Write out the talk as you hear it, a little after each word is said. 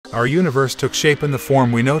Our universe took shape in the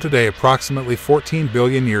form we know today approximately 14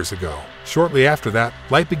 billion years ago. Shortly after that,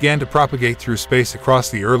 light began to propagate through space across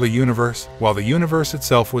the early universe, while the universe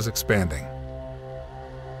itself was expanding.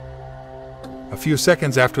 A few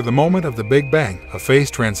seconds after the moment of the Big Bang, a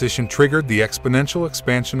phase transition triggered the exponential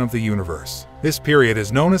expansion of the universe. This period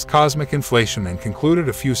is known as cosmic inflation and concluded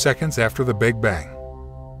a few seconds after the Big Bang.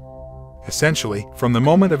 Essentially, from the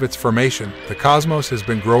moment of its formation, the cosmos has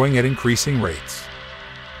been growing at increasing rates.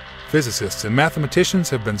 Physicists and mathematicians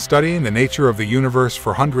have been studying the nature of the universe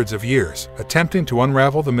for hundreds of years, attempting to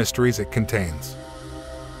unravel the mysteries it contains.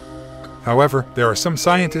 However, there are some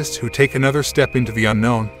scientists who take another step into the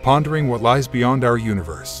unknown, pondering what lies beyond our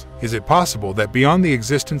universe. Is it possible that beyond the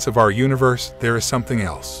existence of our universe, there is something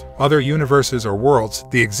else? Other universes or worlds,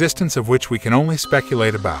 the existence of which we can only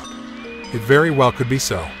speculate about. It very well could be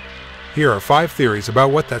so. Here are 5 theories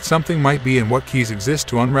about what that something might be and what keys exist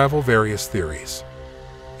to unravel various theories.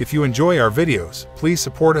 If you enjoy our videos, please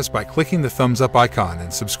support us by clicking the thumbs up icon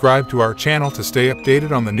and subscribe to our channel to stay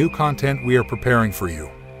updated on the new content we are preparing for you.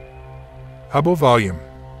 Hubble volume.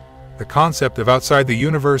 The concept of outside the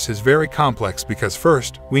universe is very complex because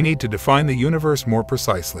first, we need to define the universe more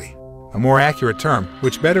precisely. A more accurate term,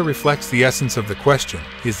 which better reflects the essence of the question,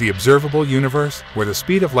 is the observable universe, where the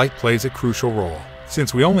speed of light plays a crucial role.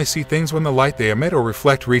 Since we only see things when the light they emit or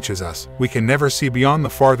reflect reaches us, we can never see beyond the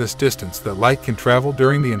farthest distance that light can travel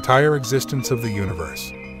during the entire existence of the universe.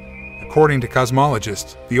 According to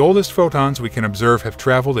cosmologists, the oldest photons we can observe have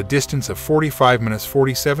traveled a distance of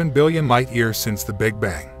 45-47 billion light-years since the Big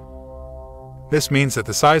Bang. This means that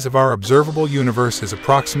the size of our observable universe is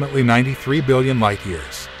approximately 93 billion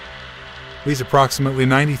light-years. These approximately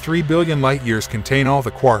 93 billion light-years contain all the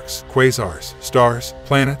quarks, quasars, stars,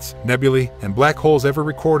 planets, nebulae, and black holes ever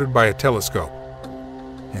recorded by a telescope,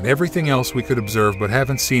 and everything else we could observe but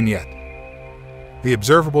haven't seen yet. The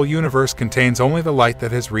observable universe contains only the light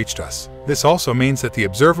that has reached us. This also means that the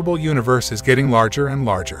observable universe is getting larger and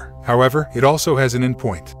larger. However, it also has an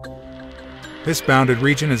endpoint. This bounded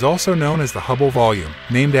region is also known as the Hubble volume,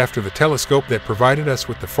 named after the telescope that provided us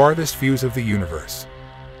with the farthest views of the universe.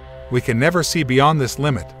 We can never see beyond this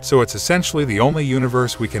limit, so it's essentially the only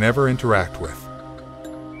universe we can ever interact with.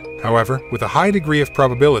 However, with a high degree of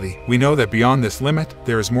probability, we know that beyond this limit,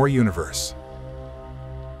 there is more universe.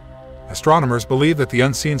 Astronomers believe that the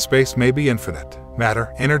unseen space may be infinite.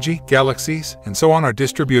 Matter, energy, galaxies, and so on are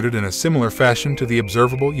distributed in a similar fashion to the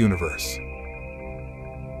observable universe.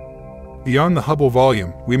 Beyond the Hubble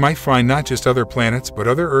volume, we might find not just other planets but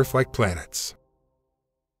other Earth-like planets.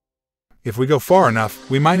 If we go far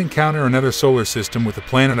enough, we might encounter another solar system with a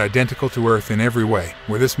planet identical to Earth in every way,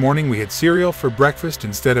 where this morning we had cereal for breakfast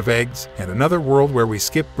instead of eggs, and another world where we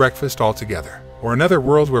skipped breakfast altogether, or another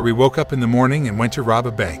world where we woke up in the morning and went to rob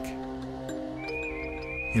a bank.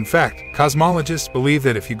 In fact, cosmologists believe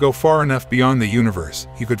that if you go far enough beyond the universe,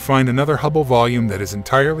 you could find another Hubble volume that is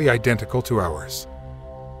entirely identical to ours.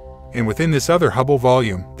 And within this other Hubble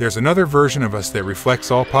volume, there's another version of us that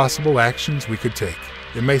reflects all possible actions we could take.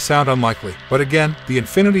 It may sound unlikely, but again, the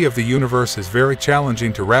infinity of the universe is very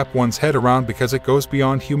challenging to wrap one's head around because it goes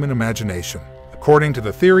beyond human imagination. According to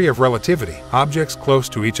the theory of relativity, objects close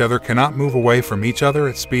to each other cannot move away from each other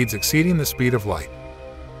at speeds exceeding the speed of light.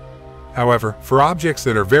 However, for objects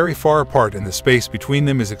that are very far apart and the space between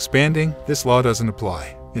them is expanding, this law doesn't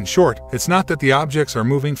apply. In short, it's not that the objects are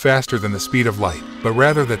moving faster than the speed of light, but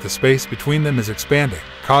rather that the space between them is expanding,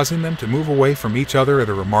 causing them to move away from each other at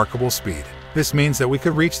a remarkable speed. This means that we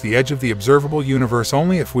could reach the edge of the observable universe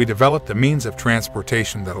only if we developed a means of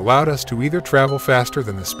transportation that allowed us to either travel faster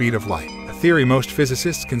than the speed of light, a theory most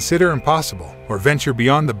physicists consider impossible, or venture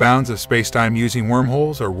beyond the bounds of spacetime using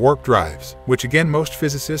wormholes or warp drives, which again most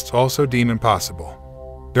physicists also deem impossible.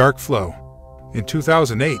 Dark flow. In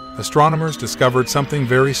 2008, astronomers discovered something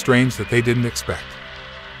very strange that they didn't expect.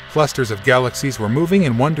 Clusters of galaxies were moving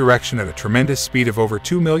in one direction at a tremendous speed of over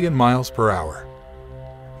 2 million miles per hour.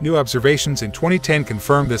 New observations in 2010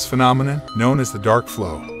 confirmed this phenomenon, known as the dark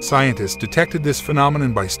flow. Scientists detected this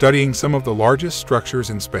phenomenon by studying some of the largest structures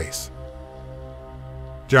in space.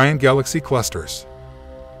 Giant galaxy clusters.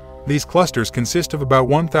 These clusters consist of about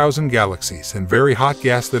 1,000 galaxies and very hot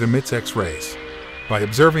gas that emits X-rays. By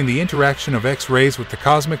observing the interaction of X-rays with the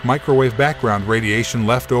cosmic microwave background radiation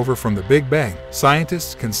left over from the Big Bang,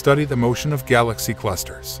 scientists can study the motion of galaxy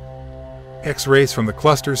clusters. X-rays from the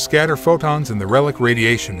clusters scatter photons in the relic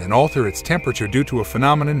radiation and alter its temperature due to a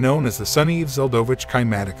phenomenon known as the Sunyaev-Zeldovich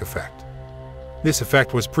kinematic effect. This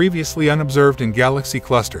effect was previously unobserved in galaxy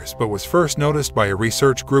clusters but was first noticed by a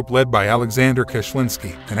research group led by Alexander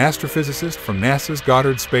Kashlinsky, an astrophysicist from NASA's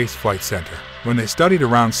Goddard Space Flight Center, when they studied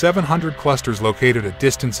around 700 clusters located at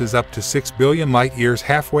distances up to 6 billion light-years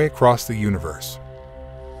halfway across the universe.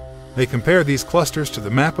 They compared these clusters to the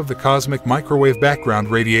map of the cosmic microwave background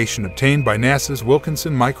radiation obtained by NASA's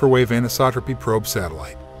Wilkinson Microwave Anisotropy Probe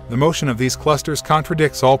satellite. The motion of these clusters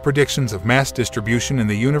contradicts all predictions of mass distribution in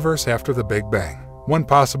the universe after the Big Bang. One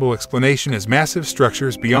possible explanation is massive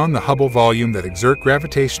structures beyond the Hubble volume that exert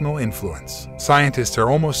gravitational influence. Scientists are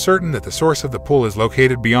almost certain that the source of the pull is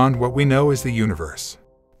located beyond what we know as the universe.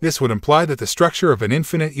 This would imply that the structure of an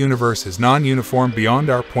infinite universe is non-uniform beyond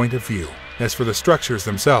our point of view. As for the structures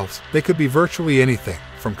themselves, they could be virtually anything,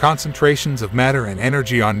 from concentrations of matter and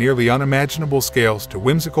energy on nearly unimaginable scales to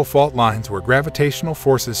whimsical fault lines where gravitational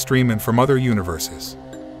forces stream in from other universes.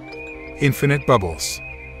 Infinite bubbles.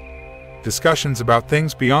 Discussions about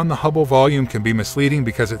things beyond the Hubble volume can be misleading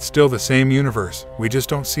because it's still the same universe, we just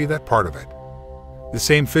don't see that part of it. The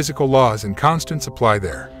same physical laws and constants apply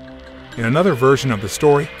there. In another version of the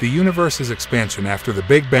story, the universe's expansion after the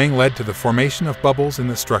Big Bang led to the formation of bubbles in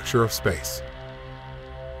the structure of space.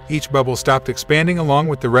 Each bubble stopped expanding along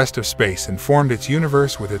with the rest of space and formed its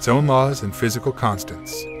universe with its own laws and physical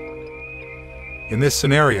constants. In this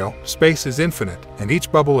scenario, space is infinite, and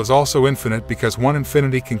each bubble is also infinite because one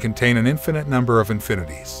infinity can contain an infinite number of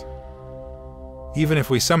infinities. Even if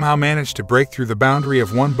we somehow managed to break through the boundary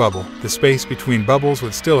of one bubble, the space between bubbles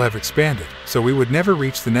would still have expanded, so we would never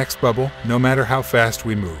reach the next bubble, no matter how fast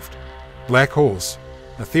we moved. Black holes.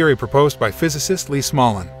 A theory proposed by physicist Lee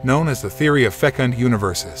Smolin, known as the theory of fecund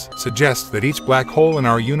universes, suggests that each black hole in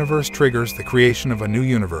our universe triggers the creation of a new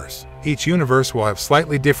universe. Each universe will have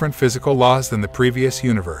slightly different physical laws than the previous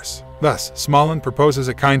universe. Thus, Smolin proposes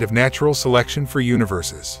a kind of natural selection for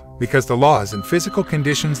universes, because the laws and physical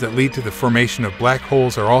conditions that lead to the formation of black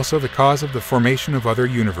holes are also the cause of the formation of other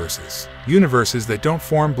universes. Universes that don't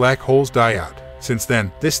form black holes die out. Since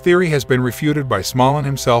then, this theory has been refuted by Smolin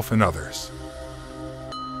himself and others.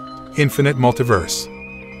 Infinite multiverse.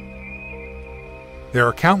 There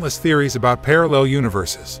are countless theories about parallel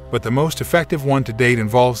universes, but the most effective one to date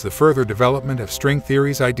involves the further development of string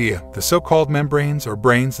theory's idea, the so-called membranes or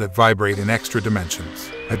branes that vibrate in extra dimensions.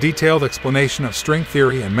 A detailed explanation of string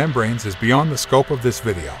theory and membranes is beyond the scope of this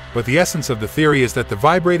video, but the essence of the theory is that the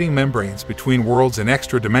vibrating membranes between worlds in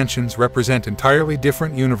extra dimensions represent entirely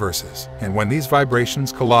different universes, and when these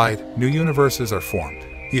vibrations collide, new universes are formed.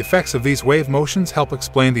 The effects of these wave motions help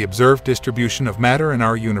explain the observed distribution of matter in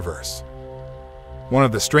our universe. One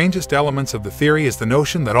of the strangest elements of the theory is the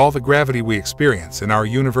notion that all the gravity we experience in our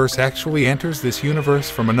universe actually enters this universe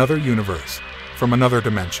from another universe, from another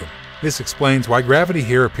dimension. This explains why gravity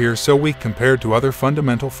here appears so weak compared to other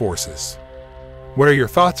fundamental forces. What are your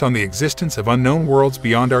thoughts on the existence of unknown worlds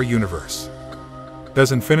beyond our universe?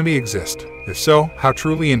 Does infinity exist? If so, how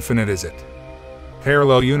truly infinite is it?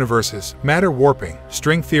 Parallel universes, matter warping,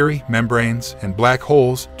 string theory, membranes, and black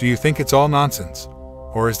holes, do you think it's all nonsense?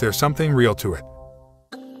 Or is there something real to it?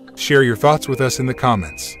 Share your thoughts with us in the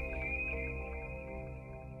comments.